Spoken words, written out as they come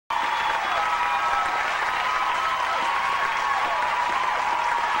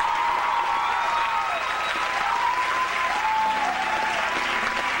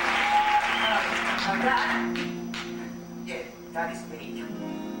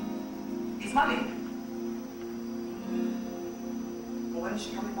needs money. Well, when is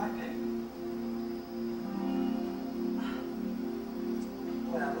she coming back then?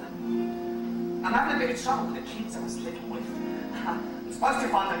 Well, I'm having a bit of trouble with the kids I was living with. I'm supposed to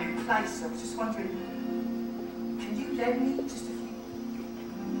find a new place, so I was just wondering, can you lend me just a few?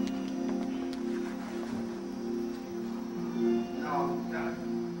 No.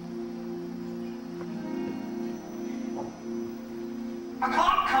 I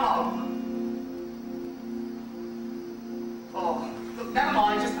can't come home. Oh, look, never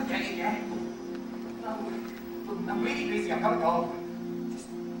mind, just forget it, yeah? No, look, I'm really busy, I've got to go. Just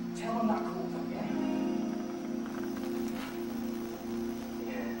tell them that I called them, yeah?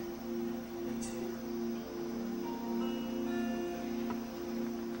 Yeah, me too.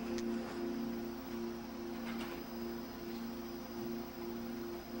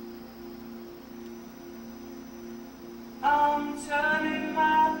 I'm turning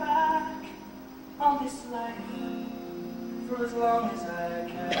my back on this life for as long as I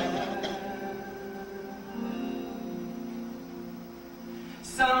can.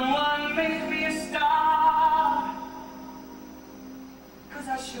 Someone make me a star, 'cause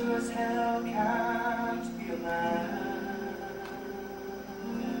I sure as hell can't be a man.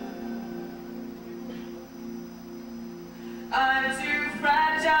 I'm too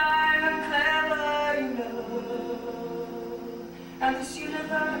fragile and clever, you know, and this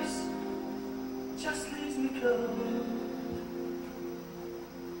universe just leaves me close,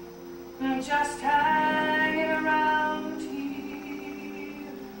 just hanging around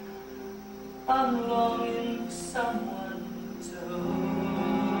here. I'm longing for someone